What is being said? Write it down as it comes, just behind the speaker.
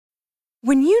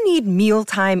When you need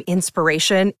mealtime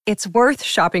inspiration, it's worth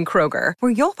shopping Kroger,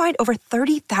 where you'll find over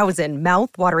 30,000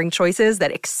 mouth-watering choices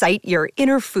that excite your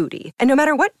inner foodie. And no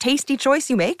matter what tasty choice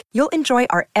you make, you'll enjoy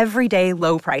our everyday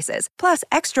low prices, plus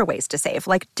extra ways to save,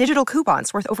 like digital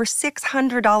coupons worth over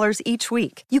 $600 each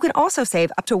week. You can also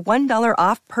save up to $1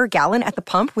 off per gallon at the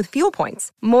pump with fuel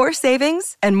points. More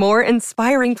savings and more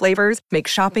inspiring flavors make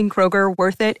shopping Kroger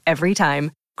worth it every time.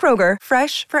 Kroger,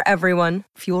 fresh for everyone.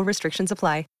 Fuel restrictions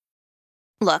apply.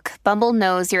 Look, Bumble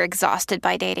knows you're exhausted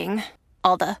by dating.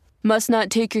 All the, must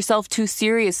not take yourself too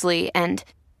seriously, and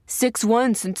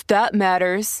 6'1" since that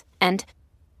matters, and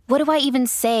what do I even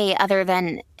say other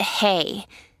than, hey?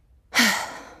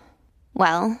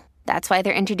 Well, that's why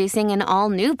they're introducing an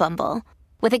all-new Bumble,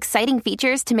 with exciting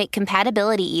features to make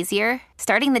compatibility easier,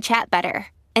 starting the chat better,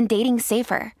 and dating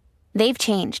safer. They've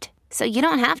changed, so you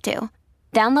don't have to.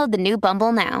 Download the new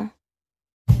Bumble now.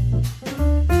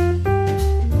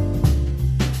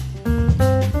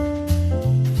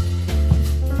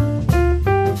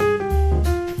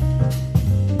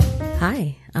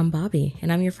 Hi, I'm Bobby,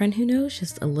 and I'm your friend who knows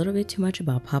just a little bit too much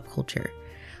about pop culture.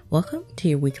 Welcome to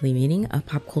your weekly meeting of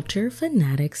Pop Culture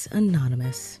Fanatics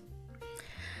Anonymous.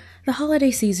 The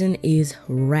holiday season is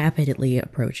rapidly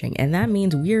approaching, and that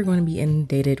means we are going to be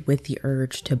inundated with the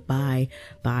urge to buy.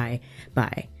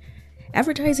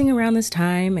 Advertising around this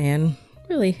time, and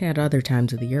really at other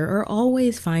times of the year, are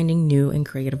always finding new and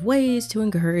creative ways to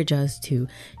encourage us to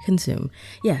consume.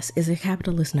 Yes, it's a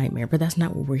capitalist nightmare, but that's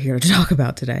not what we're here to talk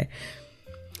about today.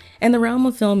 And the realm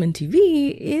of film and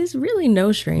TV is really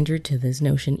no stranger to this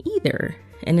notion either.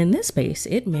 And in this space,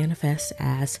 it manifests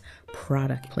as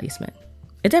product placement.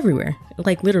 It's everywhere.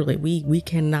 Like literally, we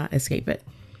cannot escape it.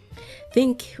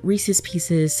 Think Reese's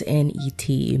Pieces and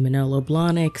E.T., Manolo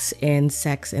Blahniks and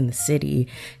Sex and the City,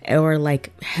 or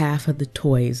like half of the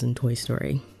toys in Toy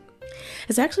Story.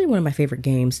 It's actually one of my favorite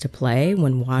games to play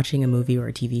when watching a movie or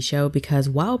a TV show, because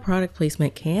while product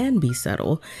placement can be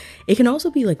subtle, it can also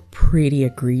be like pretty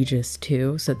egregious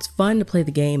too. So it's fun to play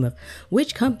the game of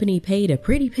which company paid a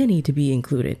pretty penny to be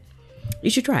included. You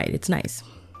should try it, it's nice.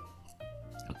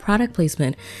 Product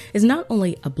placement is not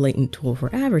only a blatant tool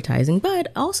for advertising,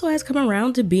 but also has come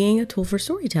around to being a tool for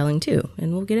storytelling too,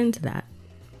 and we'll get into that.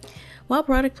 While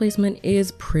product placement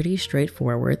is pretty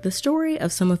straightforward, the story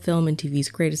of some of film and TV's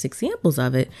greatest examples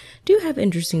of it do have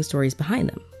interesting stories behind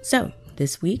them. So,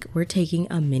 this week we're taking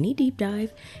a mini deep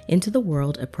dive into the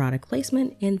world of product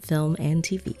placement in film and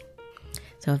TV.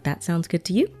 So if that sounds good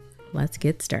to you, let's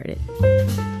get started.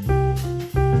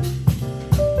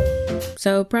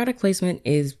 So product placement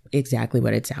is exactly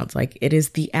what it sounds like. It is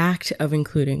the act of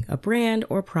including a brand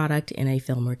or product in a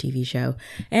film or TV show,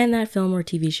 and that film or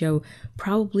TV show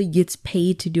probably gets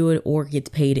paid to do it or gets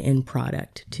paid in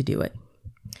product to do it.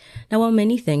 Now, while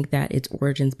many think that its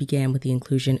origins began with the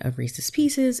inclusion of Reese's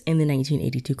Pieces in the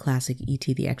 1982 classic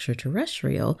E.T. the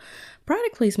Extraterrestrial,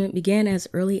 product placement began as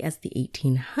early as the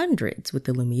 1800s with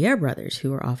the Lumiere brothers,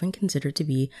 who are often considered to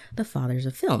be the fathers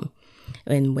of film,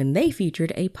 and when they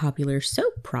featured a popular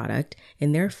soap product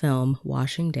in their film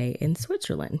Washing Day in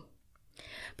Switzerland.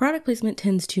 Product placement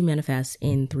tends to manifest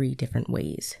in three different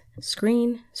ways: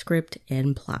 screen, script,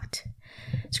 and plot.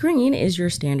 Screen is your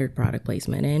standard product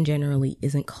placement and generally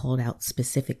isn't called out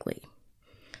specifically.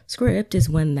 Script is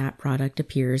when that product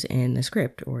appears in the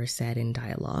script or is said in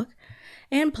dialogue.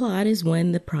 And plot is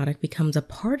when the product becomes a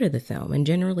part of the film and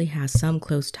generally has some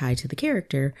close tie to the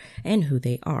character and who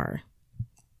they are.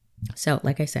 So,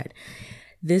 like I said,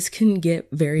 this can get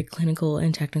very clinical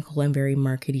and technical and very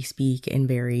markety speak and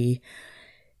very,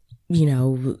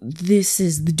 this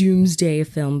is the doomsday of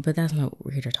film, but that's not what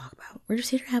we're here to talk about. We're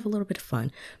just here to have a little bit of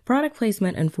fun. Product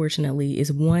placement, unfortunately,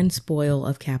 is one spoil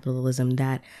of capitalism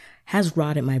that has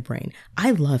rotted my brain.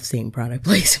 I love seeing product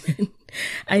placement.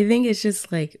 I think it's just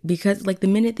because the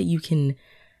minute that you can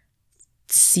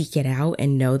seek it out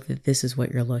and know that this is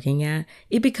what you're looking at,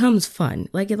 it becomes fun.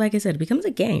 Like I said, it becomes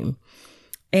a game.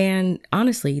 And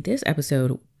honestly, this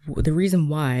episode, the reason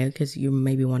why, because you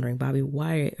may be wondering, Bobby,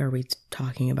 why are we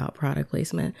talking about product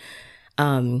placement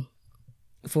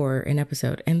for an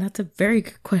episode? And that's a very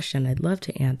good question I'd love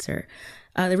to answer.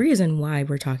 The reason why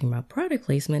we're talking about product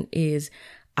placement is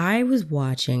I was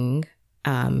watching,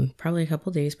 probably a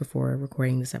couple days before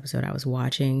recording this episode, I was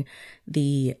watching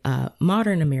the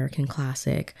modern American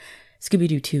classic,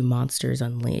 Scooby-Doo 2 Monsters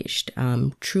Unleashed,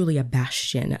 truly a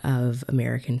bastion of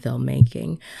American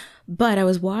filmmaking. But I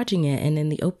was watching it, and in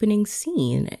the opening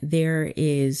scene, there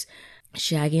is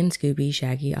Shaggy and Scooby,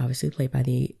 Shaggy obviously played by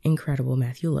the incredible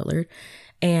Matthew Lillard,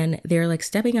 and they're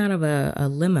stepping out of a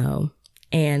limo,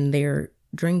 and they're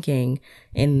drinking,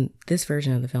 in this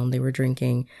version of the film, they were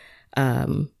drinking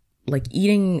like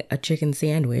eating a chicken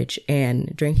sandwich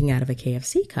and drinking out of a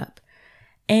KFC cup.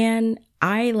 And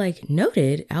I like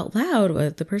noted out loud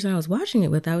with the person I was watching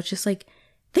it with, I was just like,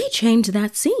 they changed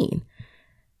that scene.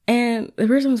 And the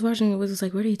person I was watching it was just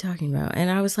like, what are you talking about?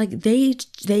 And I was like, they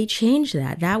changed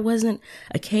that. That wasn't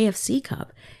a KFC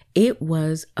cup. It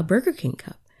was a Burger King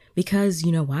cup. Because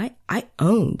you know why? I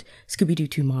owned Scooby-Doo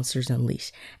 2 Monsters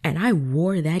Unleashed. And I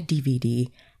wore that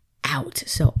DVD out.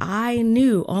 So I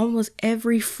knew almost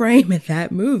every frame of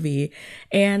that movie.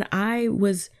 And I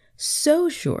was so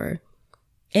sure.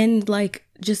 And like,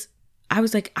 just, I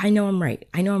was like, I know I'm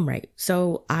right.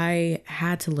 So I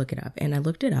had to look it up, and I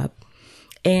looked it up,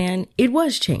 and it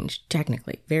was changed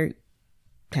technically, very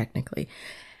technically.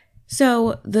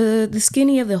 So the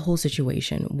skinny of the whole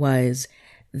situation was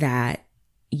that,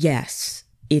 yes,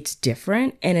 it's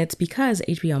different, and it's because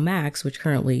HBO Max, which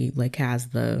currently like has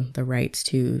the rights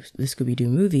to the Scooby-Doo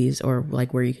movies, or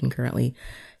like where you can currently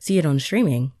see it on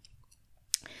streaming,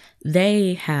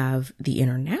 they have the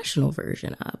international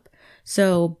version up.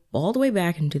 So all the way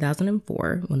back in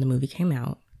 2004, when the movie came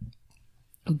out,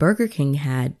 Burger King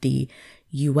had the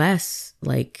US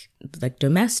like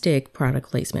domestic product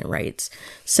placement rights.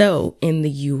 So in the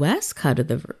US cut of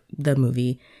the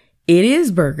movie, it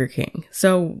is Burger King.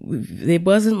 So it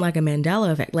wasn't like a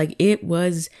Mandela effect. Like, it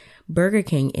was Burger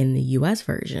King in the US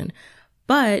version.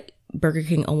 But Burger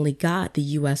King only got the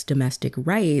US domestic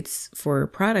rights for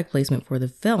product placement for the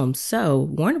film. So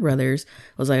Warner Brothers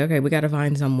was like, okay, we got to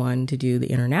find someone to do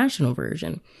the international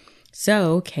version.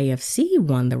 So KFC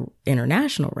won the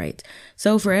international rights.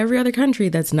 So for every other country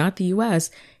that's not the US,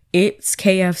 it's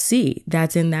KFC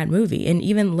that's in that movie. And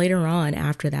even later on,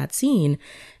 after that scene,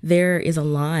 there is a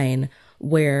line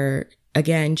where,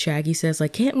 again, Shaggy says,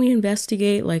 like, can't we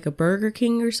investigate like a Burger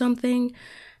King or something?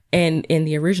 And in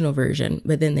the original version,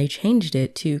 but then they changed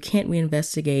it to, can't we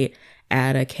investigate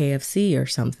at a KFC or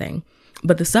something?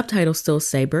 But the subtitles still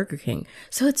say Burger King.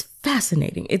 So it's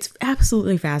fascinating. It's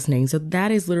absolutely fascinating. So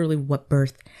that is literally what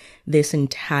birthed this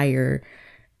entire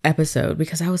episode,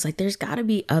 because I was like, there's got to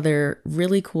be other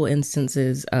really cool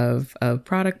instances of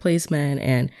product placement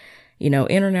and, you know,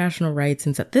 international rights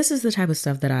and stuff. This is the type of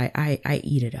stuff that I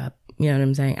eat it up. You know what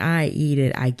I'm saying? I eat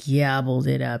it. I gobbled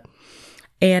it up.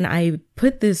 And I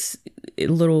put this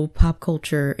little pop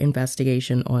culture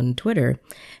investigation on Twitter,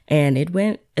 and it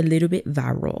went a little bit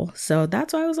viral. So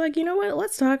that's why I was like, you know what?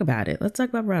 Let's talk about it. Let's talk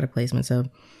about product placement. So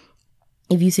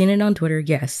if you've seen it on Twitter,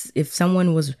 yes, if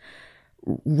someone was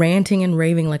ranting and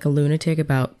raving like a lunatic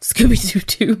about Scooby-Doo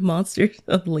 2 Monsters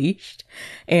Unleashed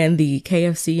and the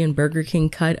KFC and Burger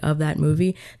King cut of that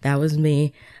movie, that was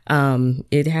me.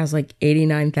 It has like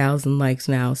 89,000 likes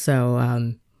now.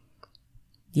 So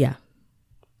yeah.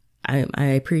 I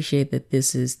appreciate that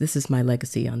this is my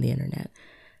legacy on the internet.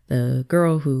 The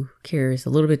girl who cares a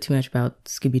little bit too much about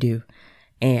Scooby-Doo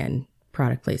and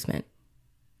product placement.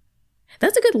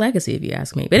 That's a good legacy if you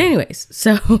ask me. But anyways,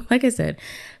 so like I said,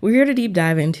 we're here to deep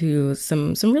dive into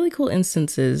some really cool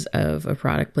instances of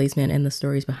product placement and the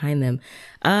stories behind them.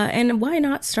 And why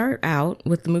not start out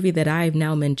with the movie that I've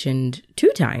now mentioned 2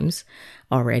 times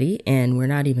already, and we're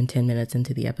not even 10 minutes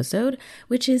into the episode,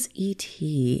 which is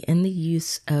E.T. and the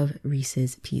use of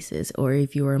Reese's Pieces, or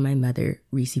if you are my mother,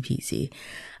 Reese Piecey.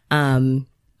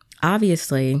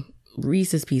 Obviously,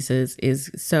 Reese's Pieces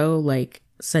is so like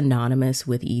synonymous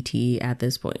with E.T. at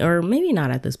this point, or maybe not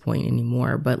at this point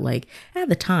anymore, but like at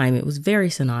the time it was very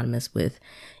synonymous with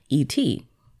E.T.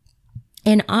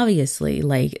 And obviously,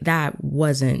 like, that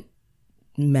wasn't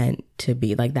meant to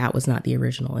be, like, that was not the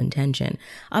original intention.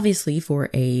 Obviously, for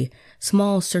a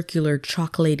small circular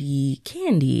chocolatey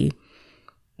candy,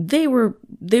 they were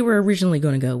originally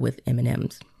going to go with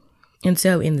M&Ms. And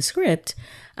so in the script,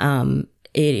 it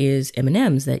is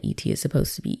M&Ms that E.T. is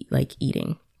supposed to be like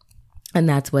eating. And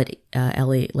that's what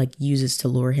Elliot like uses to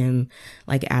lure him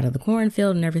like out of the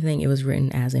cornfield and everything. It was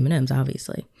written as M&Ms,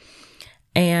 obviously.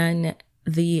 And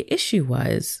the issue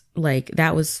was, like,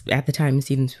 that was at the time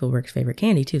Steven Spielberg's favorite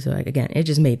candy too. So like, again, it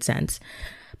just made sense.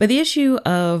 But the issue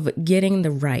of getting the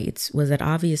rights was that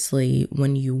obviously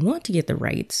when you want to get the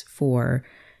rights for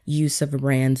use of a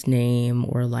brand's name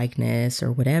or likeness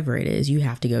or whatever it is, you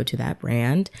have to go to that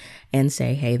brand and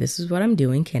say, hey, this is what I'm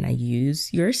doing. Can I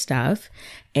use your stuff?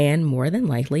 And more than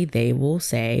likely they will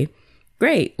say,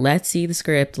 great, let's see the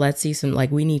script. Let's see some, like,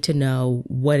 we need to know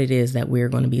what it is that we're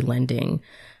going to be lending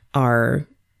our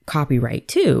copyright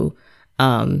to,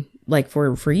 like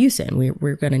for use in.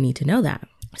 We're going to need to know that.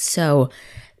 So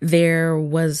there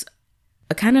was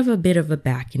a kind of a bit of a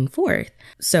back and forth.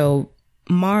 So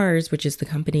Mars, which is the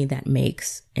company that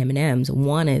makes M&Ms,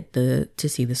 wanted to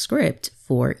see the script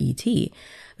for E.T.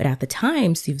 But at the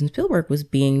time, Steven Spielberg was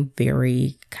being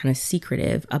very kind of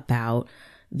secretive about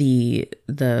the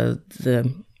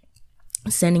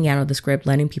sending out of the script,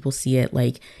 letting people see it.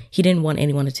 Like, he didn't want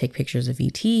anyone to take pictures of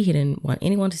E.T. He didn't want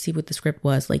anyone to see what the script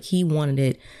was. Like, he wanted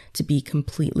it to be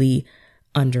completely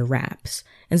under wraps.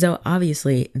 And so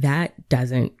obviously that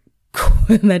doesn't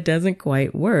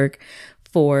quite work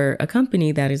for a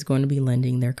company that is going to be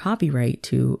lending their copyright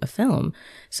to a film.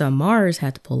 So Mars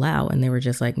had to pull out, and they were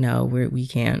just like, no, we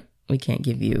can't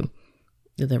give you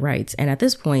the rights. And at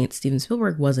this point, Steven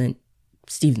Spielberg wasn't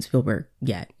Steven Spielberg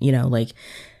yet, like,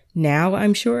 now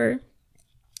I'm sure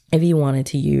if he wanted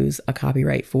to use a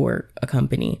copyright for a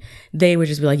company, they would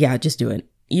just be like, yeah, just do it.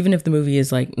 Even if the movie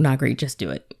is like not great, just do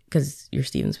it because you're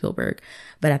Steven Spielberg.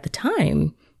 But at the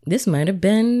time, this might have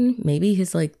been maybe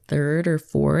his like third or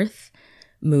fourth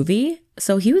movie.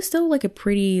 So he was still like a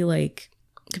pretty new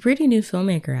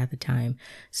filmmaker at the time.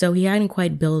 So he hadn't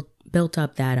quite built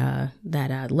up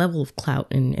that level of clout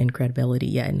and credibility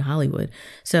yet in Hollywood.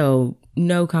 So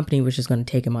no company was just going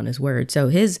to take him on his word. So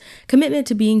his commitment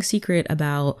to being secret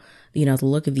about, the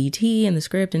look of E.T. and the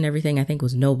script and everything, I think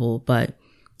was noble. But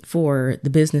for the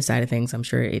business side of things, I'm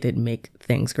sure it didn't make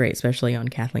things great, especially on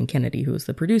Kathleen Kennedy, who was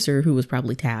the producer, who was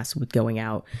probably tasked with going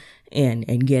out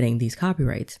and getting these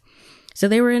copyrights. So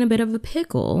they were in a bit of a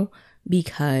pickle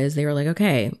because they were like,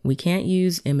 okay, we can't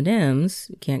use M&Ms,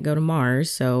 we can't go to Mars,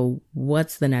 so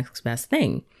what's the next best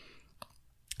thing?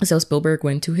 So Spielberg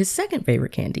went to his second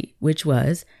favorite candy, which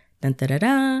was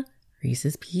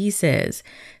Reese's Pieces.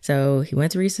 So he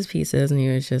went to Reese's Pieces,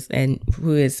 and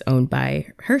who is owned by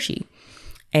Hershey.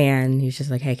 And he was just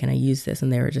like, hey, can I use this?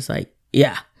 And they were just like,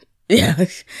 yeah.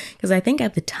 Because I think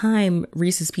at the time,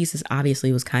 Reese's Pieces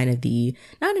obviously was kind of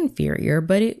not inferior,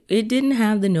 but it didn't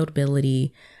have the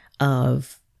notability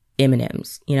of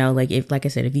M&Ms. Like I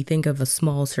said, if you think of a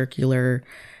small circular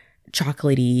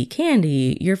chocolatey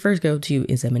candy, your first go-to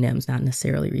is M&Ms, not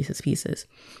necessarily Reese's Pieces.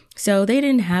 So they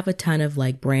didn't have a ton of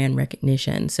like brand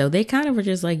recognition. So they kind of were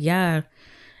just like, yeah,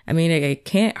 I mean, it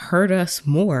can't hurt us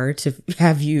more to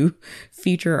have you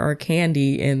feature our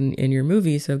candy in your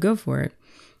movie, so go for it.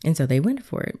 And so they went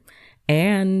for it.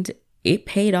 And it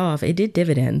paid off. It did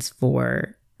dividends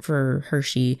for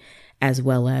Hershey as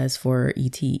well as for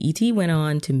E.T. E.T. went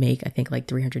on to make, I think, like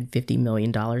 $350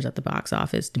 million at the box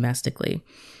office domestically.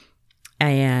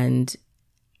 And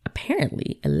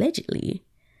apparently, allegedly,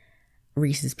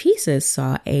 Reese's Pieces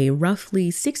saw a roughly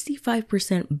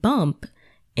 65% bump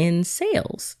in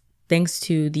sales, thanks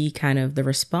to the kind of the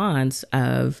response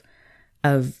of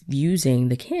using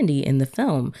the candy in the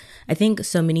film. I think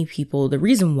so many people, the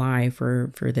reason why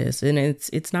for this, and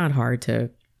it's not hard to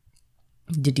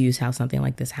deduce how something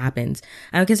like this happens,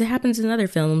 because it happens in other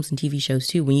films and TV shows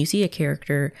too. When you see a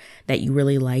character that you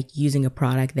really like using a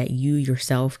product that you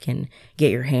yourself can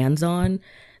get your hands on,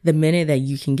 the minute that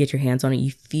you can get your hands on it, you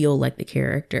feel like the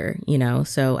character,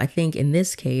 So I think in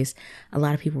this case, a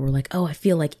lot of people were like, oh, I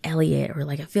feel like Elliot, or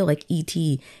like, I feel like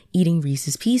E.T. eating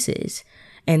Reese's Pieces.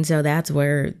 And so that's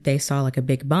where they saw like a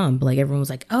big bump. Like everyone was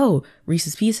like, oh,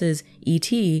 Reese's Pieces,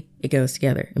 E.T., it goes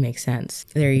together. It makes sense.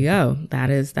 There you go.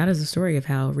 That is the story of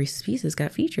how Reese's Pieces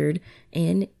got featured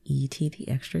in E.T. the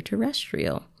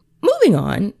Extraterrestrial. Moving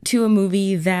on to a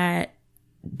movie that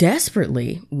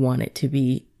desperately wanted to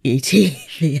be E.T.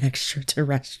 the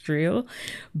Extraterrestrial,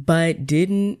 but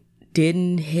didn't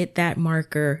hit that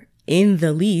marker in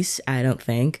the least, I don't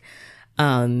think,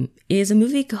 is a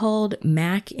movie called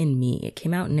Mac and Me. It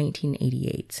came out in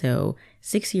 1988, so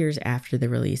 6 years after the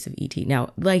release of E.T.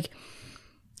 Now, like,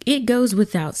 it goes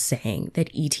without saying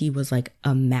that E.T. was like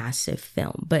a massive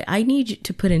film, but I need you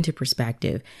to put into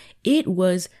perspective, it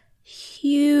was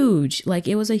huge. Like,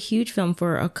 it was a huge film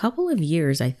for a couple of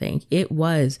years. I think it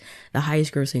was the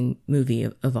highest grossing movie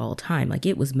of all time. Like,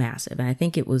 it was massive, and I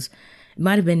think it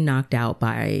might have been knocked out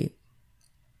by,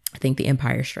 I think, The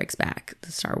Empire Strikes Back,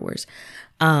 the Star Wars.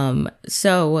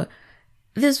 So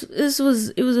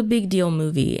it was a big deal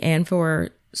movie, and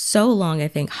for so long, I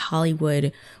think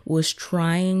Hollywood was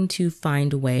trying to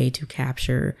find a way to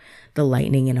capture the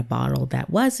lightning in a bottle that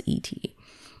was E.T.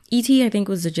 E.T., I think,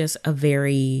 was just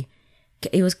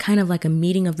it was kind of like a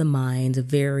meeting of the minds, a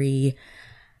very,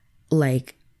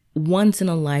 like, once in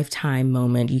a lifetime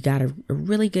moment. You got a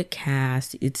really good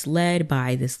cast. It's led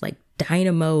by this, like,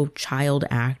 dynamo child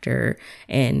actor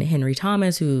and Henry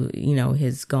Thomas, who,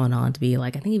 has gone on to be,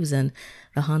 like, I think he was in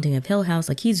The Haunting of Hill House.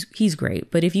 Like, he's great.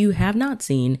 But if you have not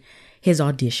seen his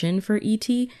audition for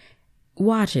E.T.,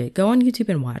 watch it. Go on YouTube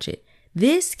and watch it.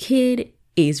 This kid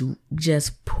is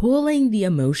just pulling the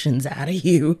emotions out of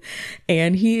you.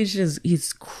 And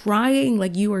he's crying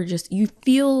like you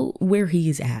feel where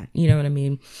he's at. You know what I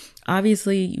mean?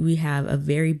 Obviously, we have a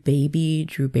very baby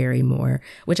Drew Barrymore,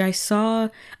 which I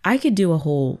could do a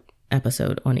whole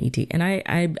episode on E.T. and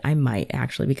I might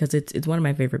actually, because it's one of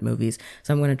my favorite movies.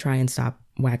 So I'm going to try and stop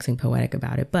waxing poetic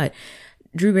about it. But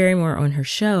Drew Barrymore on her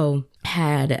show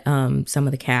had some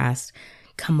of the cast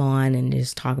come on and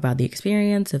just talk about the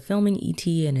experience of filming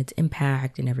E.T. and its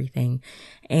impact and everything.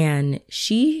 And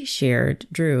she shared,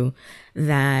 Drew,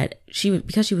 that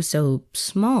because she was so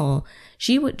small,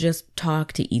 she would just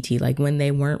talk to E.T. like when they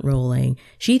weren't rolling.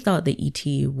 She thought that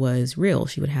E.T. was real.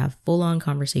 She would have full-on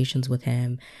conversations with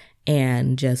him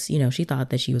and just, she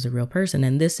thought that she was a real person.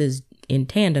 And this is in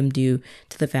tandem due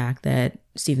to the fact that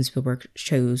Steven Spielberg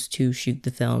chose to shoot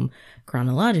the film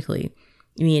chronologically,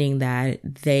 meaning that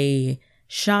they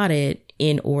shot it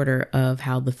in order of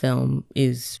how the film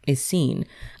is seen,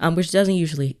 which doesn't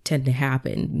usually tend to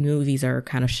happen. Movies are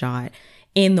kind of shot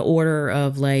in the order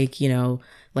of like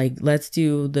let's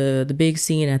do the big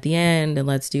scene at the end, and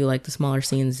let's do like the smaller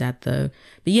scenes at the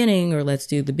beginning, or let's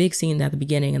do the big scene at the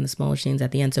beginning and the smaller scenes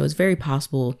at the end. So it's very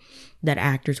possible that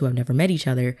actors who have never met each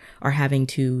other are having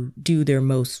to do their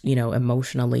most,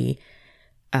 emotionally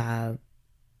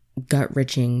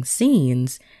gut-wrenching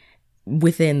scenes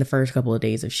within the first couple of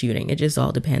days of shooting. It just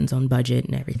all depends on budget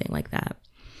and everything like that.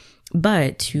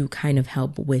 But to kind of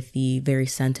help with the very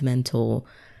sentimental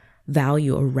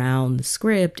value around the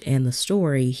script and the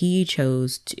story, he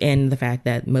chose and the fact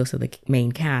that most of the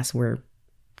main cast were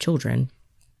children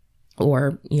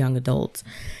or young adults,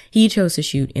 he chose to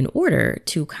shoot in order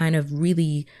to kind of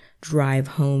really drive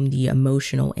home the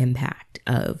emotional impact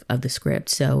of the script.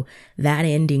 So that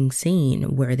ending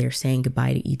scene where they're saying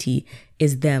goodbye to E.T.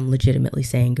 is them legitimately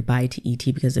saying goodbye to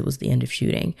E.T. because it was the end of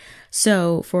shooting.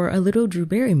 So for a little Drew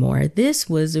Barrymore, this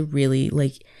was a really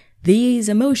these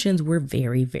emotions were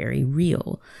very, very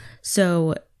real.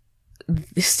 So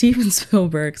Steven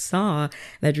Spielberg saw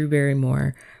that Drew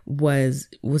Barrymore was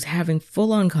having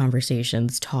full-on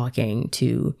conversations talking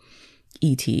to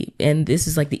E.T. And this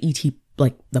is like the E.T.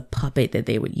 like the puppet that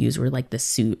they would use, or like the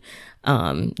suit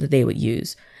that they would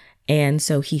use. And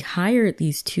so he hired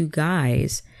these two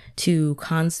guys to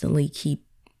constantly keep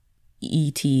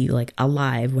E.T. like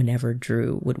alive whenever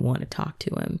Drew would want to talk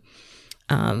to him.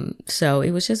 So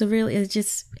it was just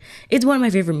it's one of my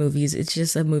favorite movies. It's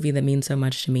just a movie that means so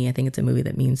much to me. I think it's a movie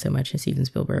that means so much to Steven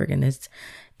Spielberg. And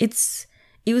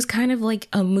it was kind of like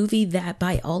a movie that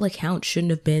by all accounts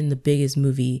shouldn't have been the biggest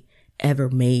movie ever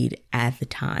made at the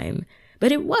time.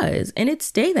 But it was, and it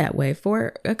stayed that way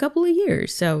for a couple of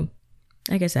years. So,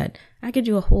 like I said, I could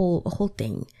do a whole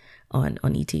thing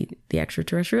on E.T. the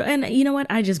Extraterrestrial. And you know what?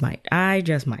 I just might,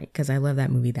 because I love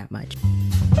that movie that much.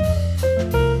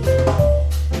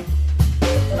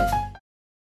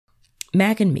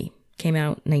 Mac and Me came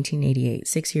out 1988,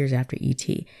 6 years after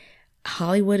E.T.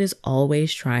 Hollywood is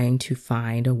always trying to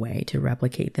find a way to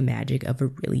replicate the magic of a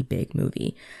really big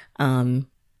movie.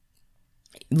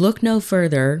 Look no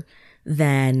further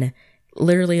than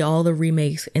literally all the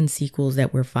remakes and sequels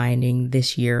that we're finding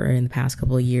this year or in the past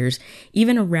couple of years,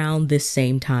 even around this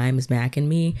same time as Mac and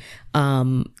Me.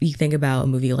 You think about a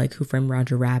movie like Who Framed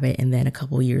Roger Rabbit, and then a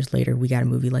couple of years later, we got a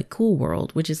movie like Cool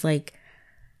World, which is like,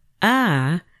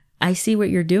 I see what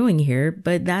you're doing here,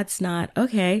 but that's not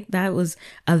okay. That was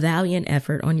a valiant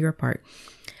effort on your part.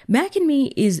 Mac and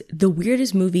Me is the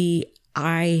weirdest movie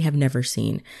I have never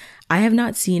seen. I have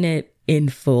not seen it in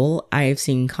full. I have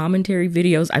seen commentary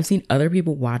videos. I've seen other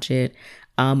people watch it.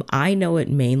 I know it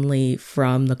mainly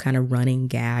from the kind of running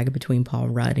gag between Paul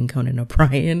Rudd and Conan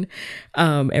O'Brien.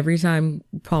 Every time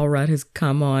Paul Rudd has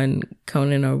come on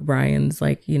Conan O'Brien's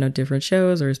different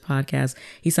shows or his podcast,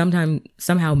 he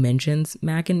somehow mentions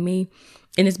Mac and Me.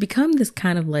 And it's become this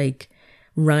kind of like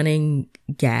running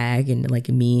gag and like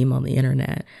a meme on the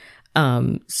internet.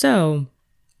 So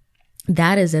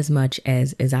that is as much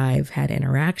as I've had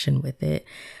interaction with it.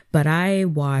 But I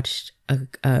watched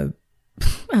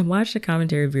I watched a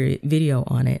commentary video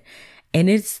on it, and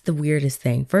it's the weirdest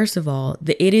thing. First of all,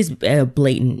 it is a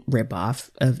blatant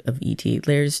ripoff of E.T.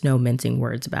 There's no mincing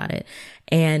words about it.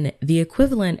 And the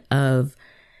equivalent of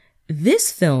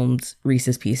this film's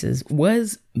Reese's Pieces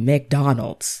was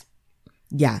McDonald's.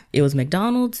 Yeah, it was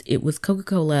McDonald's, it was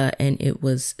Coca-Cola, and it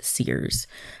was Sears.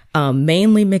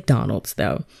 Mainly McDonald's,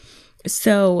 though.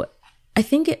 So I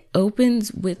think it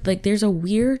opens with there's a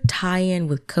weird tie-in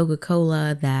with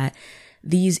Coca-Cola that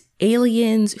these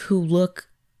aliens who look,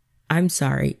 I'm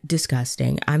sorry,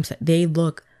 disgusting. They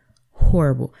look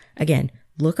horrible. Again,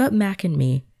 look up Mac and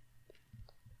Me.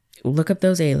 Look up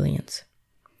those aliens.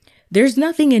 there's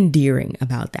nothing endearing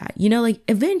about that. You know, like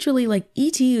eventually, like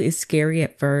E.T. is scary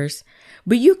at first,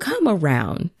 but you come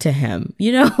around to him,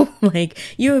 you know, like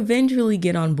you eventually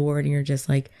get on board and you're just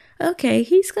like, okay,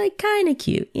 he's like kind of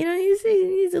cute. You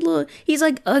know, he's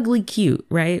like ugly cute,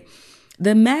 right?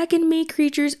 The Mac and Me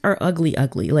creatures are ugly.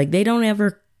 Like they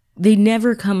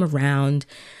never come around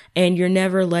and you're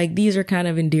never like, these are kind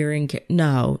of endearing.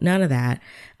 No, none of that.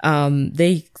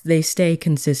 They stay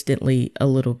consistently a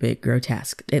little bit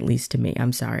grotesque, at least to me.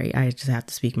 I'm sorry. I just have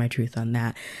to speak my truth on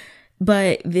that.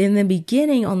 But in the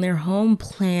beginning, on their home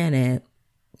planet,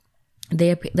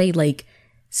 they like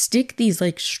stick these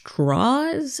like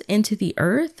straws into the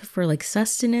earth for like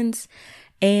sustenance.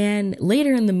 And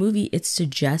later in the movie, it's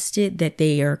suggested that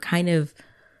they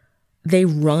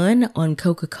run on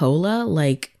Coca-Cola,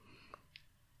 like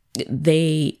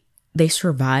they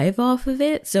survive off of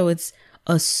it. So it's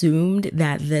assumed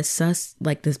that the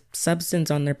substance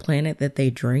on their planet that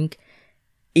they drink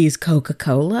is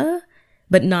Coca-Cola,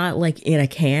 but not like in a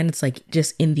can. It's like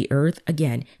just in the earth.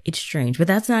 Again, it's strange, but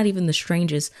that's not even the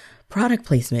strangest product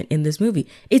placement in this movie.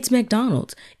 It's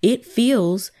McDonald's. It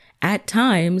feels at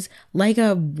times like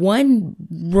a long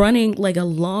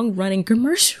running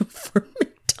commercial for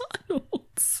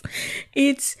McDonald's.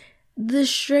 It's the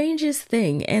strangest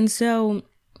thing. And so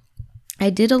I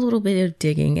did a little bit of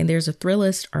digging, and there's a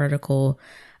Thrillist article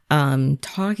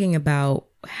talking about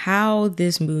how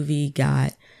this movie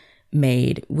got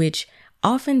made, which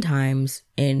oftentimes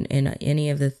in any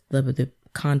of the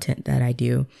content that I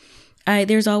do,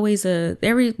 there's always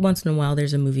every once in a while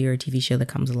there's a movie or a TV show that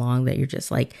comes along that you're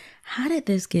just like, how did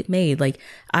this get made? Like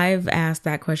I've asked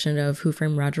that question of Who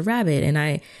Framed Roger Rabbit,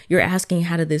 and you're asking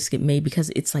how did this get made, because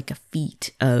it's like a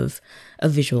feat of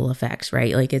visual effects,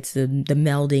 right? Like it's the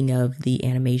melding of the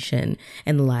animation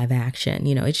and the live action.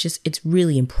 You know, it's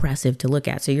really impressive to look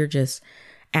at. So you're just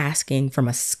asking from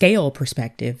a scale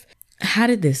perspective, how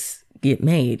did this get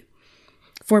made?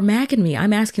 For Mac and Me,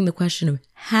 I'm asking the question of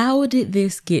how did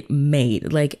this get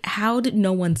made? Like, how did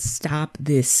no one stop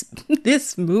this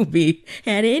movie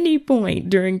at any point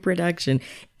during production?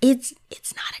 It's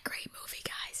not a great movie,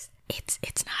 guys.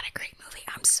 It's not a great movie.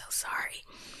 I'm so sorry.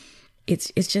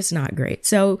 It's just not great.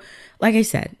 So, like I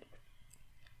said,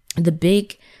 the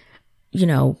big, you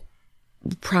know,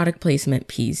 product placement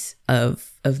piece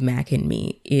of Mac and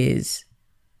Me is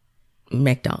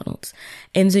McDonald's.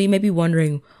 And so you may be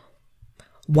wondering,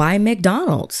 why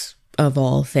McDonald's of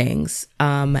all things?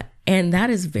 And that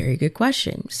is a very good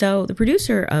question. So the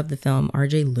producer of the film,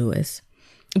 R.J. Lewis,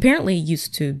 apparently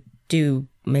used to do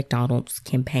McDonald's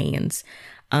campaigns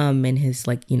in his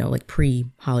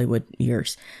pre-Hollywood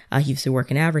years. He used to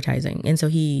work in advertising. And so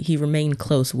he remained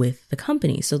close with the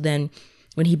company. So then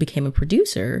when he became a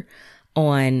producer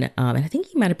on, and I think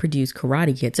he might have produced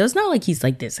Karate Kid. So it's not like he's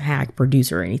like this hack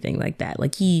producer or anything like that.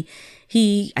 Like he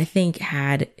I think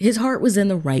his heart was in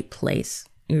the right place,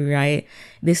 right?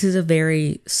 This is a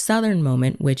very Southern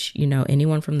moment, which, you know,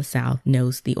 anyone from the South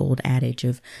knows the old adage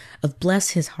of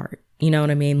bless his heart. You know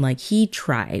what I mean? Like he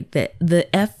tried, that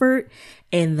the effort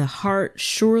and the heart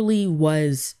surely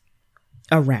was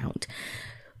around.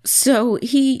 So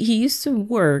he used to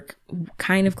work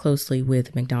kind of closely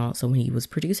with McDonald's. So when he was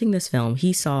producing this film,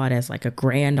 he saw it as like a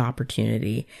grand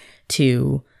opportunity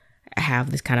to have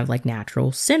this kind of like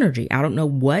natural synergy. I don't know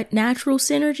what natural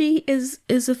synergy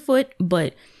is afoot,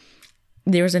 but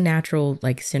there's a natural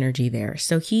like synergy there.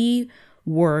 So he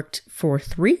worked for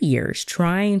 3 years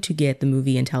trying to get the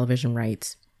movie and television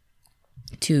rights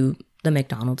to the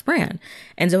McDonald's brand.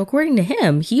 And so according to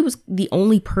him, he was the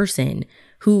only person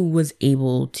who was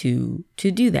able to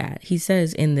do that. He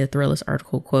says in the Thrillist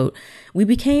article, quote, "We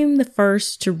became the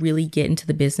first to really get into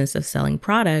the business of selling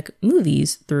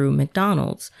movies through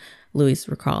McDonald's," Lewis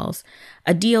recalls,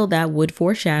 a deal that would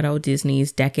foreshadow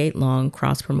Disney's decade-long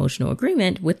cross-promotional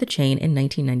agreement with the chain in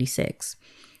 1996.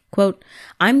 Quote,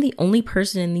 "I'm the only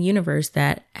person in the universe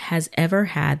that has ever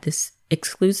had this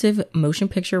exclusive motion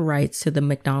picture rights to the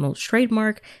McDonald's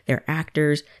trademark, their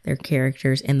actors, their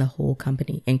characters, and the whole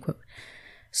company," end quote.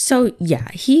 So yeah,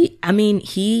 he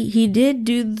did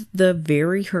do the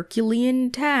very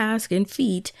Herculean task and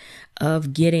feat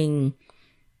of getting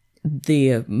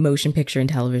the motion picture and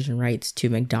television rights to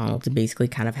McDonald's and basically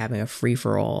kind of having a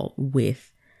free-for-all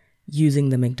with using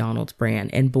the McDonald's brand.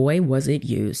 And boy, was it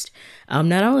used.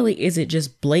 Not only is it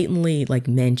just blatantly like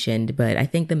mentioned, but I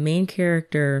think the main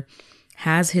character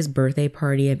has his birthday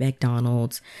party at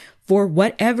McDonald's. For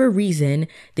whatever reason,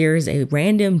 there is a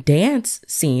random dance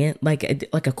scene, like a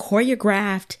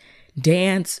choreographed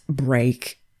dance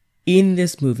break in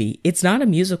this movie. It's not a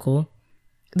musical.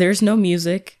 There's no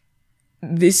music.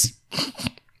 This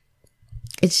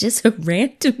It's just a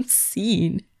random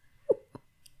scene.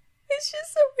 It's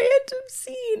just a random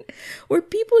scene where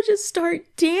people just start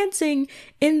dancing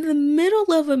in the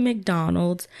middle of a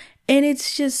McDonald's. And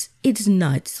it's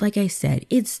nuts. Like I said,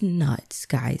 it's nuts,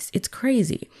 guys. It's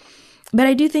crazy. But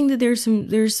I do think that there's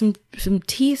some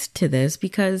teeth to this,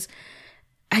 because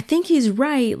I think he's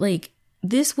right. Like,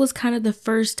 this was kind of the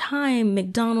first time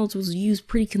McDonald's was used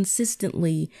pretty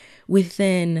consistently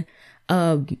within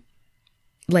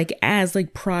as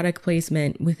product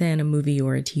placement within a movie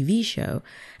or a TV show.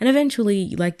 And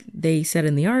eventually, like they said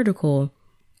in the article,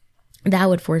 that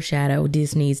would foreshadow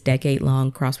Disney's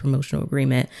decade-long cross-promotional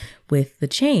agreement with the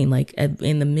chain. Like,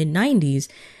 in the mid-90s,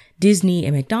 Disney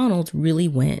and McDonald's really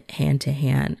went hand in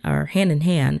hand.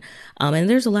 And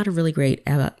there's a lot of really great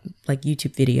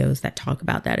YouTube videos that talk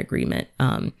about that agreement.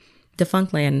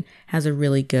 Defunctland has a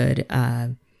really good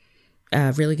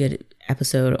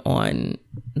episode on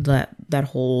that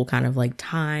whole kind of like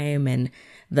time and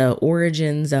the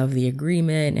origins of the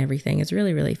agreement and everything. It's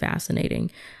really, really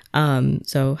fascinating.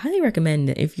 So highly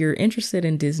recommend it if you're interested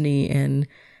in Disney and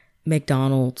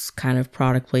McDonald's kind of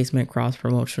product placement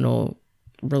cross-promotional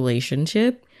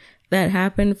relationship that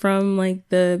happened from like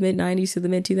the mid-90s to the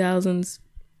mid-2000s.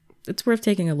 It's worth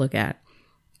taking a look at.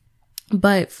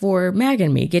 But for Mac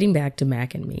and Me, getting back to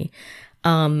Mac and Me,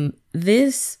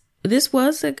 this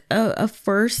was a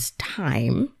first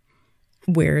time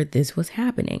where this was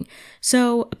happening.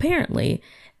 So apparently,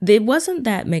 it wasn't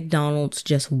that McDonald's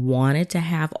just wanted to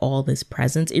have all this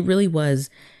presence. It really was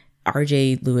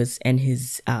R.J. Lewis and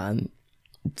his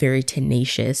very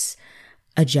tenacious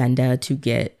agenda to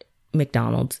get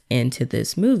McDonald's into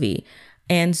this movie.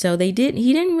 And so he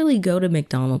didn't really go to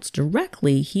McDonald's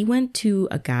directly. He went to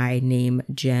a guy named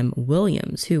Jim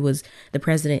Williams, who was the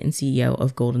president and CEO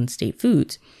of Golden State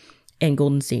Foods. And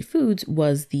Golden State Foods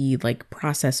was the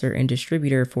processor and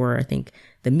distributor for, I think,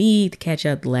 the meat, the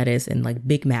ketchup, the lettuce, and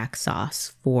Big Mac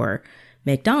sauce for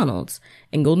McDonald's.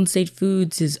 And Golden State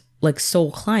Foods'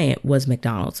 sole client was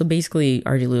McDonald's. So basically,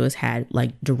 R.J. Lewis had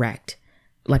a direct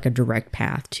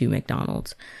path to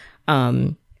McDonald's.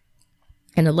 And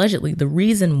allegedly, the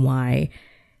reason why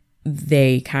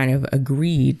they kind of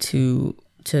agreed to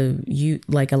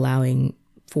allowing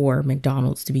for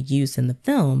McDonald's to be used in the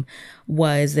film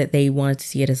was that they wanted to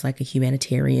see it as a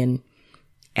humanitarian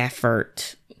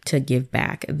effort to give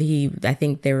back. I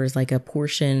think there was a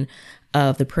portion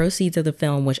of the proceeds of the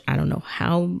film, which I don't know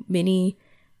how many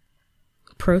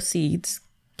proceeds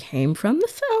came from the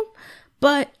film,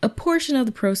 but a portion of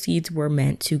the proceeds were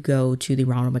meant to go to the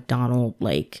Ronald McDonald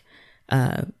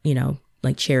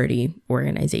charity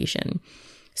organization.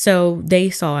 So they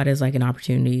saw it as an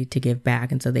opportunity to give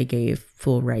back. And so they gave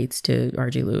full rights to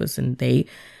R.J. Lewis, and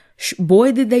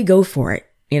boy, did they go for it.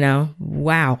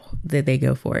 Wow, did they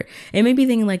go for it. It made me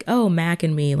thinking oh, Mac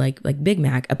and Me, like Big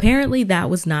Mac. Apparently that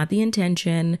was not the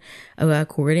intention.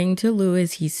 According to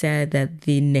Lewis, he said that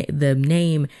the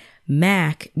name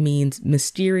Mac means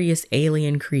mysterious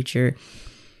alien creature.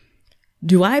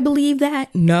 Do I believe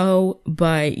that? No,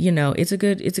 but it's a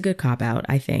good cop out,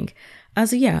 I think.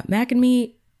 So yeah, Mac and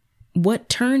Me, what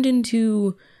turned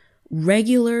into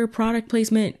regular product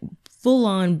placement, full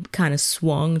on kind of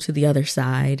swung to the other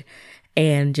side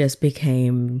and just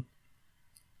became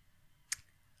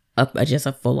just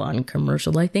a full on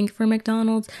commercial, I think, for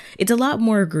McDonald's. It's a lot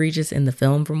more egregious in the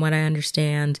film, from what I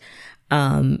understand.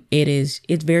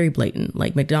 It's very blatant.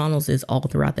 McDonald's is all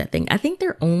throughout that thing. I think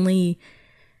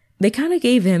they kind of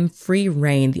gave him free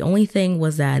reign. The only thing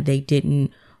was that they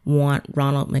didn't want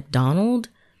Ronald McDonald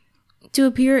to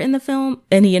appear in the film,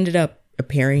 and he ended up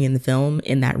appearing in the film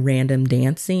in that random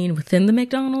dance scene within the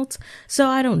McDonald's. So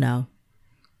I don't know.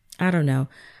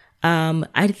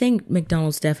 I think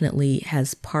McDonald's definitely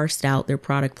has parsed out their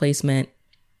product placement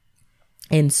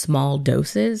in small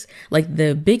doses.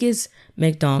 The biggest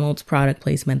McDonald's product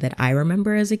placement that I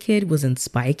remember as a kid was in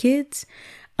Spy Kids.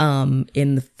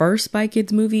 In the first Spy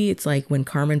Kids movie, it's when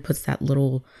Carmen puts that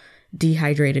little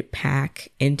dehydrated pack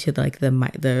into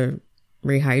the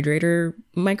rehydrator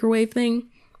microwave thing,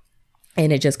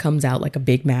 and it just comes out like a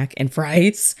Big Mac and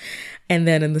fries. And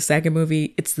then in the second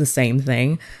movie, it's the same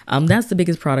thing. That's the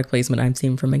biggest product placement I've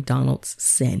seen from McDonald's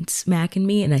since Mac and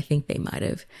Me, and I think they might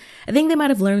have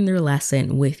learned their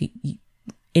lesson with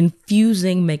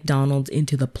infusing McDonald's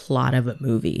into the plot of a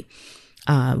movie.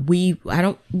 I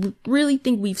don't really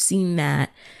think we've seen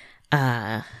that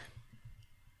again.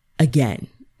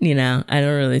 I don't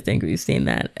really think we've seen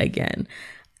that again.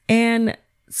 And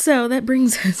so that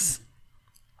brings us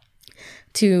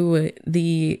to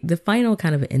the final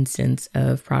kind of instance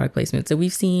of product placement. So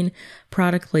we've seen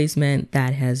product placement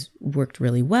that has worked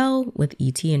really well with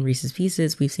E.T. and Reese's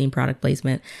Pieces. We've seen product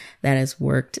placement that has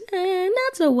worked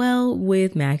not so well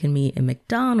with Mac and Me and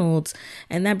McDonald's.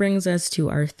 And that brings us to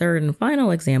our third and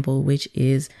final example, which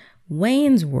is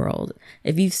Wayne's World.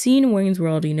 If you've seen Wayne's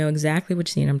World, you know exactly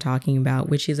which scene I'm talking about,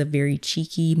 which is a very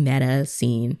cheeky meta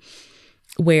scene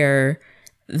where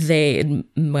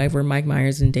Mike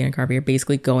Myers and Dana Carvey are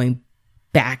basically going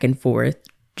back and forth,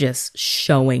 just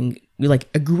showing, like,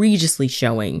 egregiously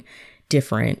showing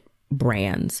different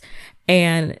brands.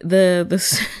 And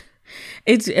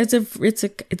it's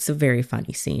a very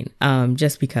funny scene,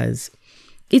 just because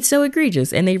it's so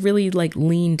egregious, and they really like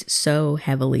leaned so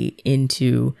heavily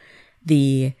into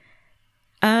the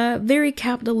very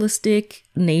capitalistic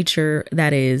nature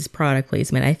that is product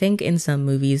placement. I think in some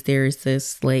movies there's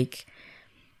this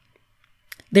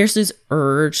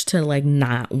urge to like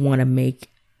not want to make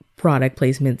product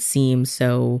placement seem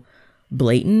so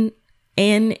blatant.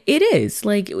 And it is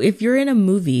like, if you're in a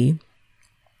movie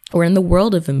or in the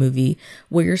world of a movie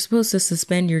where you're supposed to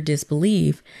suspend your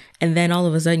disbelief, and then all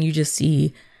of a sudden you just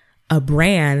see a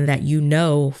brand that you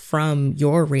know from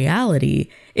your reality,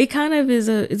 it kind of is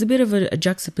it's a bit of a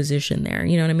juxtaposition there.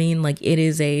 You know what I mean? Like,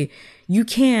 you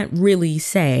can't really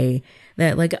say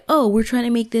that like, oh, we're trying to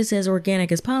make this as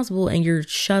organic as possible, and you're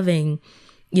shoving,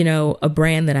 you know, a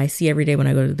brand that I see every day when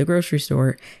I go to the grocery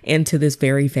store into this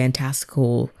very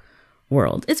fantastical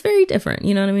world. It's very different.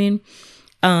 You know what I mean?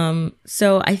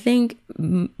 So I think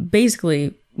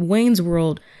basically Wayne's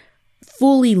World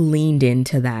fully leaned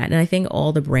into that. And I think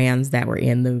all the brands that were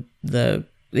in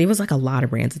it was like a lot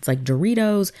of brands. It's like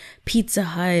Doritos, Pizza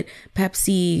Hut,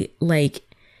 Pepsi, like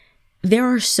there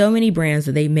are so many brands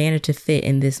that they managed to fit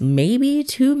in this maybe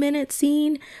 2-minute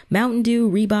scene. Mountain Dew,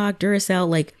 Reebok, Duracell,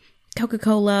 like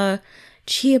Coca-Cola,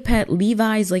 Chia Pet,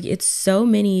 Levi's, like it's so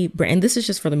many brands. And this is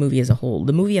just for the movie as a whole.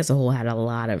 The movie as a whole had a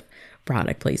lot of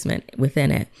product placement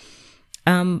within it.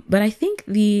 But I think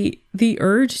the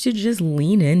urge to just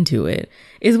lean into it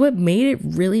is what made it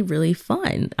really, really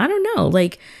fun. I don't know.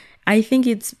 Like, I think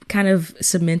it's kind of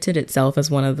cemented itself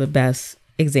as one of the best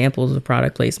examples of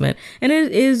product placement. And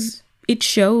it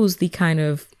shows the kind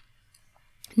of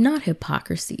not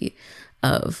hypocrisy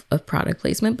of product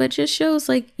placement, but just shows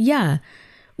like, yeah,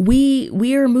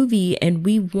 we are a movie and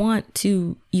we want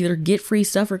to either get free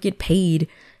stuff or get paid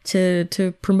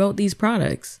to promote these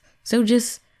products. So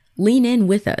just lean in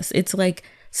with us. It's like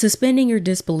suspending your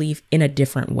disbelief in a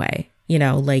different way, you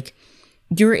know, like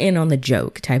you're in on the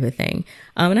joke type of thing.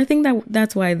 And I think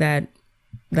that's why that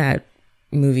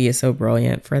movie is so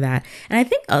brilliant for that. And I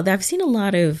think I've seen a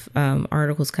lot of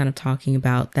articles kind of talking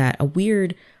about that a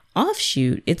weird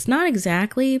offshoot. It's not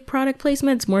exactly product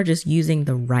placement. It's more just using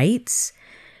the rights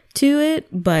to it.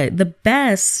 But the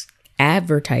best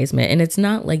advertisement, and it's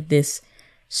not like this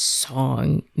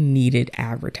song needed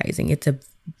advertising. It's a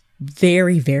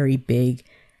very, very big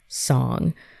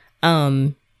song.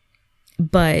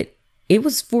 But it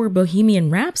was for Bohemian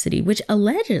Rhapsody, which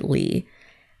allegedly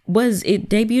it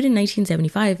debuted in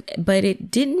 1975, but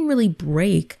it didn't really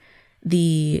break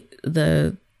the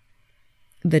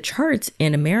charts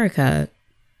in America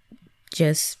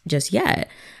just yet.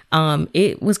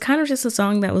 It was kind of just a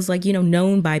song that was like, you know,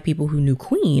 known by people who knew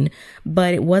Queen,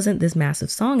 but it wasn't this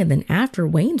massive song. And then after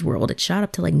Wayne's World, it shot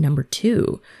up to like number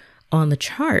 2 on the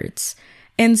charts.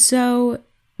 And so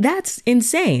that's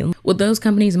insane. What those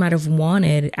companies might have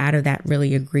wanted out of that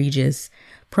really egregious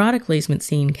product placement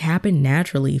scene happened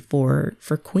naturally for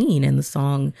Queen and the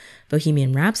song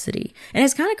Bohemian Rhapsody. And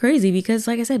it's kind of crazy because,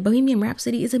 like I said, Bohemian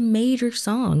Rhapsody is a major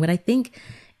song, but I think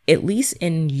at least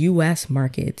in US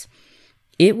markets,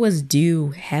 it was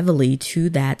due heavily to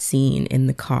that scene in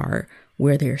the car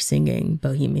where they're singing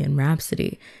Bohemian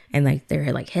Rhapsody and like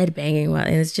they're like headbanging,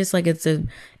 and it's just like it's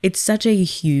such a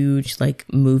huge like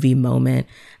movie moment.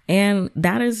 And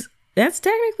that's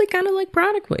technically kind of like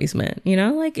product placement, you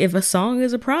know, like if a song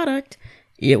is a product,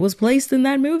 it was placed in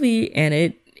that movie and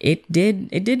it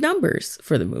did numbers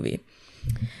for the movie.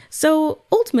 So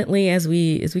ultimately, as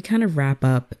we kind of wrap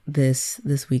up this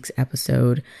week's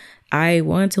episode, I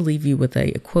wanted to leave you with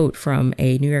a quote from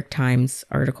a New York Times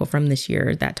article from this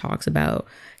year that talks about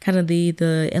kind of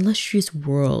the illustrious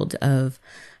world of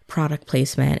product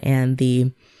placement and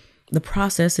the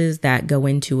processes that go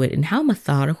into it and how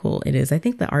methodical it is. I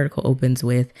think the article opens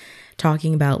with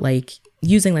talking about like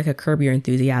using like a Curb Your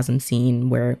Enthusiasm scene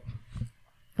where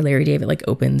Larry David like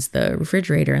opens the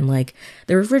refrigerator and like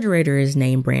the refrigerator is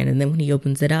name brand. And then when he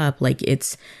opens it up, like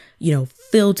it's, you know,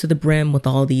 filled to the brim with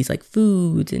all these like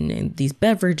foods and these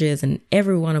beverages and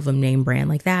every one of them name brand.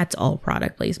 Like that's all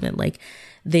product placement. Like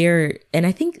and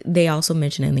I think they also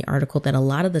mentioned in the article that a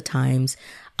lot of the times,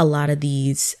 a lot of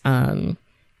these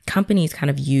companies kind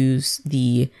of use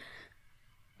the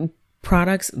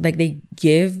products, like they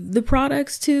give the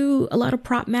products to a lot of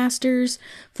prop masters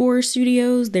for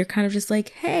studios. They're kind of just like,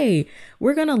 hey,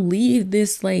 we're gonna leave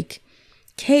this like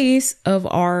case of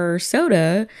our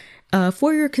soda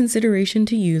for your consideration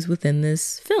to use within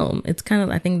this film. It's kind of,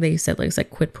 I think they said like it's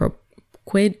like quid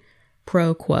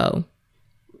pro quo.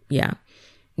 Yeah,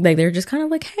 like they're just kind of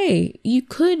like, hey, you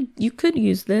could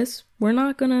use this. We're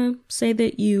not gonna say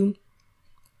that you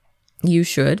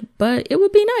should, but it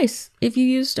would be nice if you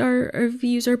used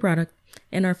our product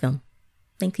in our film.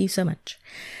 Thank you so much.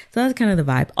 So that's kind of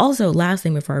the vibe. Also, last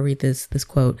thing before I read this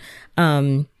quote,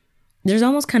 there's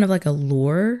almost kind of like a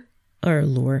lore.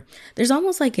 There's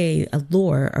almost like a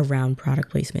lore around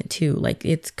product placement too. Like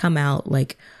it's come out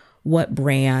like what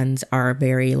brands are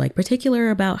very like particular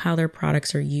about how their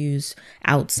products are used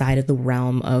outside of the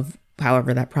realm of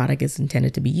however that product is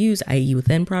intended to be used, i.e.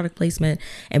 within product placement.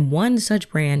 And one such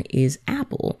brand is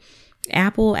Apple.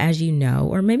 Apple, as you know,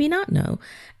 or maybe not know,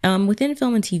 within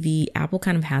film and TV, Apple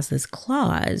kind of has this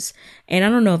clause, and I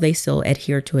don't know if they still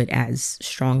adhere to it as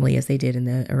strongly as they did in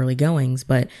the early goings,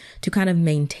 but to kind of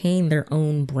maintain their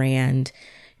own brand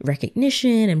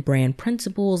recognition and brand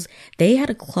principles, they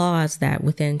had a clause that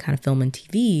within kind of film and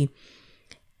TV,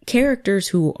 characters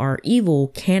who are evil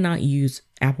cannot use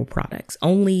Apple products.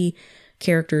 Only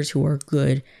characters who are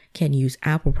good can use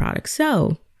Apple products.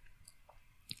 So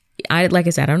like I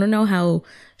said, I don't know how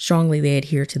strongly they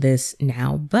adhere to this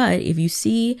now, but if you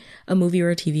see a movie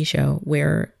or a TV show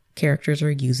where characters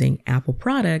are using Apple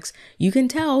products, you can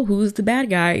tell who is the bad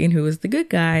guy and who is the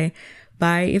good guy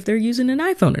by if they're using an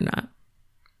iPhone or not.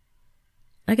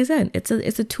 Like I said, it's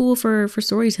a tool for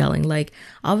storytelling. Like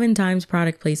oftentimes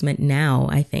product placement now,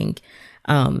 I think,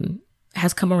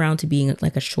 has come around to being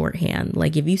like a shorthand.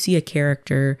 Like if you see a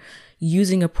character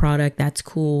using a product that's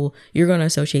cool, you're going to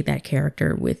associate that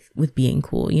character with being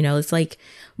cool. You know, it's like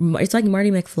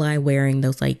Marty McFly wearing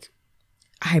those like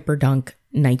Hyperdunk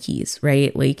Nikes,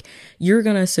 right? Like you're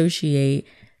going to associate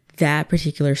that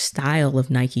particular style of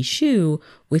Nike shoe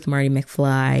with Marty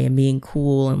McFly and being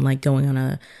cool and like going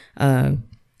on a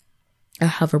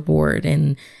hoverboard.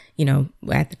 And you know,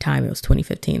 at the time it was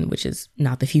 2015, which is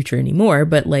not the future anymore,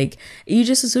 but like you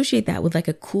just associate that with like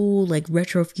a cool, like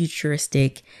retro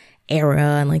futuristic era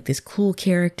and like this cool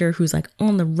character who's like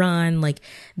on the run. Like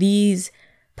these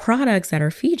products that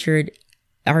are featured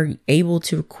are able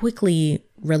to quickly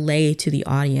relay to the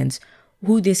audience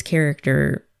who this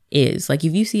character is. Like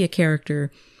if you see a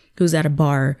character who's at a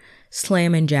bar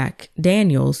slamming Jack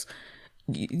Daniels,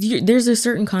 there's a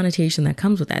certain connotation that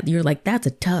comes with that. You're like, that's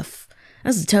a tough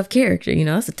character, you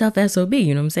know, that's a tough SOB,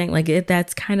 you know what I'm saying? Like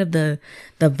that's kind of the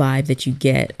vibe that you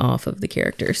get off of the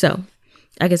character. So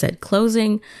like I said,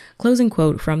 closing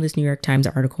quote from this New York Times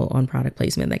article on product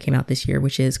placement that came out this year,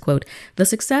 which is, quote, "The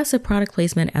success of product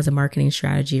placement as a marketing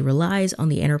strategy relies on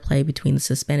the interplay between the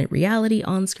suspended reality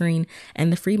on screen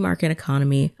and the free market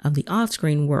economy of the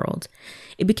off-screen world.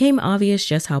 It became obvious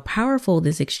just how powerful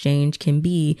this exchange can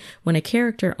be when a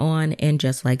character on And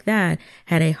Just Like That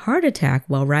had a heart attack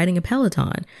while riding a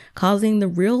Peloton, causing the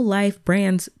real-life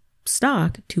brand's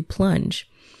stock to plunge.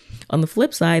 On the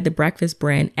flip side, the breakfast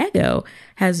brand Eggo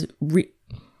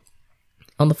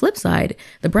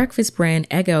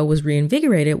was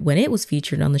reinvigorated when it was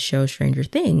featured on the show Stranger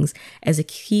Things as a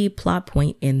key plot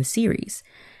point in the series.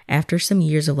 After some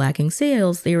years of lacking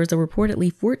sales, there was a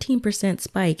reportedly 14%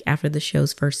 spike after the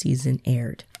show's first season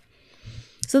aired."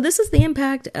 So this is the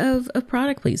impact of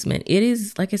product placement. It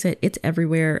is, like I said, it's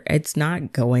everywhere. It's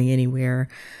not going anywhere.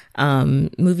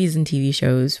 Movies and TV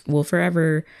shows will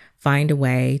forever find a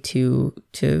way to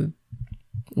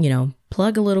you know,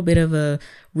 plug a little bit of a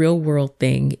real world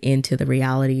thing into the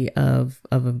reality of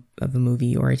a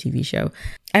movie or a TV show.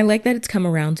 I like that it's come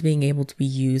around to being able to be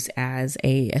used as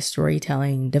a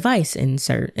storytelling device in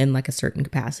like a certain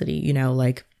capacity, you know,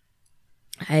 like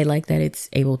I like that it's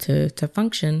able to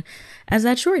function as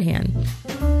that shorthand.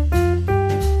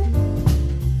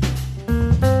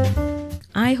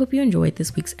 I hope you enjoyed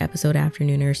this week's episode,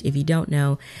 Afternooners. If you don't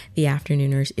know, the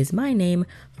Afternooners is my name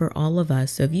for all of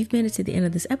us. So if you've made it to the end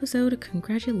of this episode,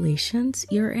 congratulations,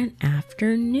 you're an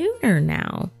Afternooner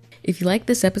now. If you like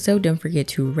this episode, don't forget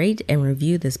to rate and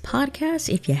review this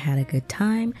podcast if you had a good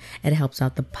time. It helps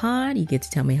out the pod. You get to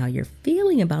tell me how you're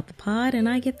feeling about the pod, and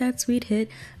I get that sweet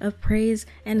hit of praise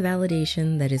and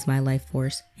validation that is my life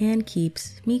force and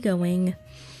keeps me going.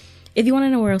 If you want to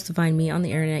know where else to find me on the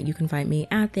internet, you can find me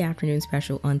at The Afternoon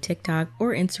Special on TikTok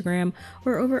or Instagram,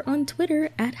 or over on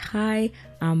Twitter at Hi,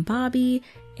 I'm Bobby,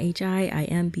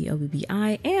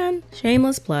 HIIMBOBBI, and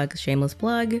shameless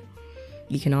plug.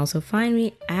 You can also find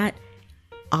me at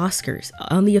Oscars,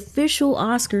 on the official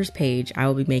Oscars page. I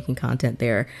will be making content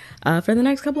there for the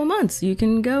next couple of months. You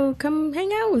can come hang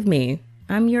out with me.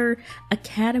 I'm your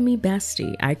Academy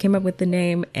bestie. I came up with the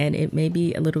name and it may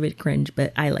be a little bit cringe,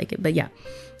 but I like it. But yeah,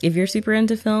 if you're super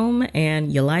into film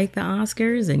and you like the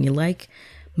Oscars and you like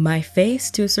my face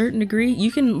to a certain degree,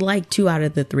 you can like 2 out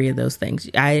of the 3 of those things.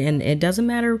 And it doesn't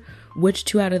matter which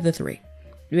 2 out of the 3.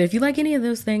 But if you like any of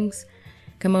those things,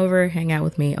 come over, hang out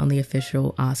with me on the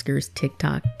official Oscars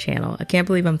TikTok channel. I can't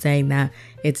believe I'm saying that.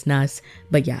 It's nuts.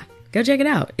 But yeah, go check it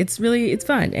out. It's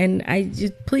fun. And I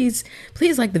just, please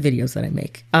like the videos that I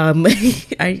make.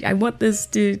 I want this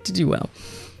to do well.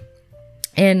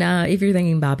 And if you're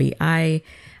thinking, Bobby, I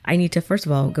need to, first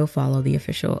of all, go follow the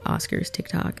official Oscars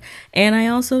TikTok. And I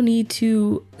also need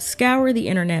to scour the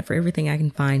internet for everything I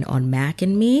can find on Mac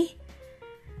and Me.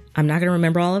 I'm not going to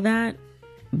remember all of that.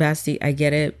 Bestie, I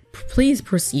get it. Please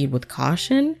proceed with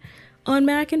caution on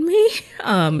Mac and Me.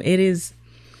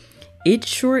 It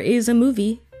sure is a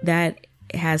movie that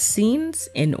has scenes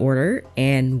in order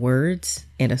and words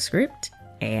in a script,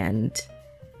 and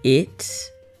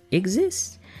it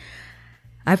exists.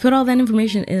 I put all that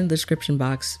information in the description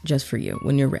box just for you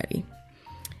when you're ready.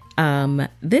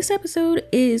 This episode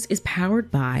is powered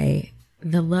by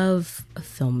the love of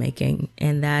filmmaking,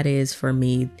 and that is, for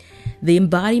me, the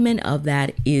embodiment of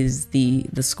that is the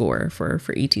score for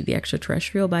E.T. the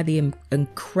Extraterrestrial by the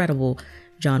incredible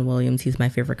John Williams. He's my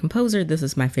favorite composer. This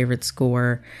is my favorite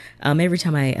score. Every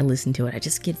time I listen to it, I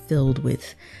just get filled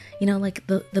with, like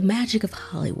the magic of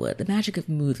Hollywood, the magic of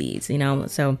movies,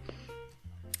 so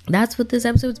that's what this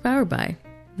episode's powered by.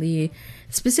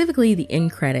 Specifically the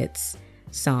end credits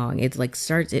song. It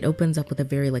opens up with a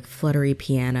very fluttery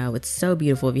piano. It's so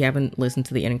beautiful. If you haven't listened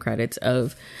to the end credits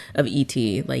of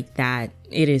E.T. like that,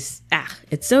 it's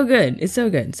so good. It's so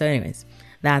good. So anyways,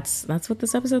 that's what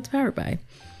this episode's powered by.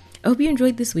 I hope you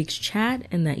enjoyed this week's chat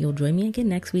and that you'll join me again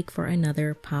next week for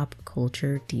another pop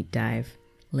culture deep dive.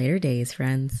 Later days,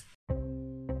 friends.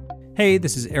 Hey,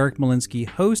 this is Eric Molinsky,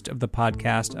 host of the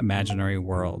podcast Imaginary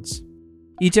Worlds.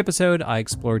 Each episode, I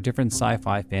explore different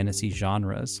sci-fi fantasy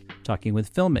genres, talking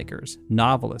with filmmakers,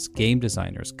 novelists, game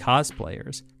designers,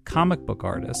 cosplayers, comic book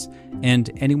artists, and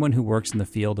anyone who works in the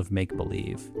field of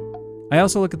make-believe. I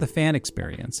also look at the fan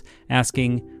experience,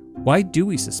 asking, why do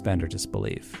we suspend our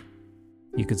disbelief?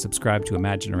 You can subscribe to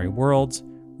Imaginary Worlds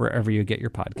wherever you get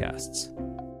your podcasts.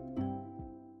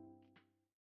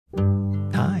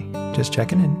 Hi, just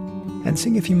checking in and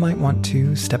seeing if you might want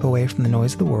to step away from the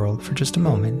noise of the world for just a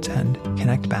moment and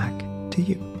connect back to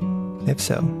you. If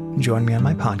so, join me on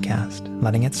my podcast,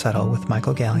 Letting It Settle with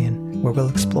Michael Gallion, where we'll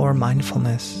explore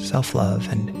mindfulness, self-love,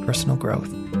 and personal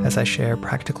growth as I share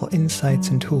practical insights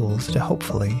and tools to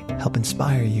hopefully help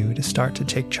inspire you to start to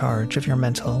take charge of your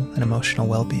mental and emotional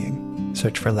well-being.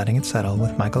 Search for Letting It Settle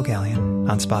with Michael Gallion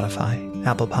on Spotify,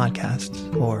 Apple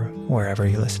Podcasts, or wherever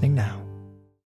you're listening now.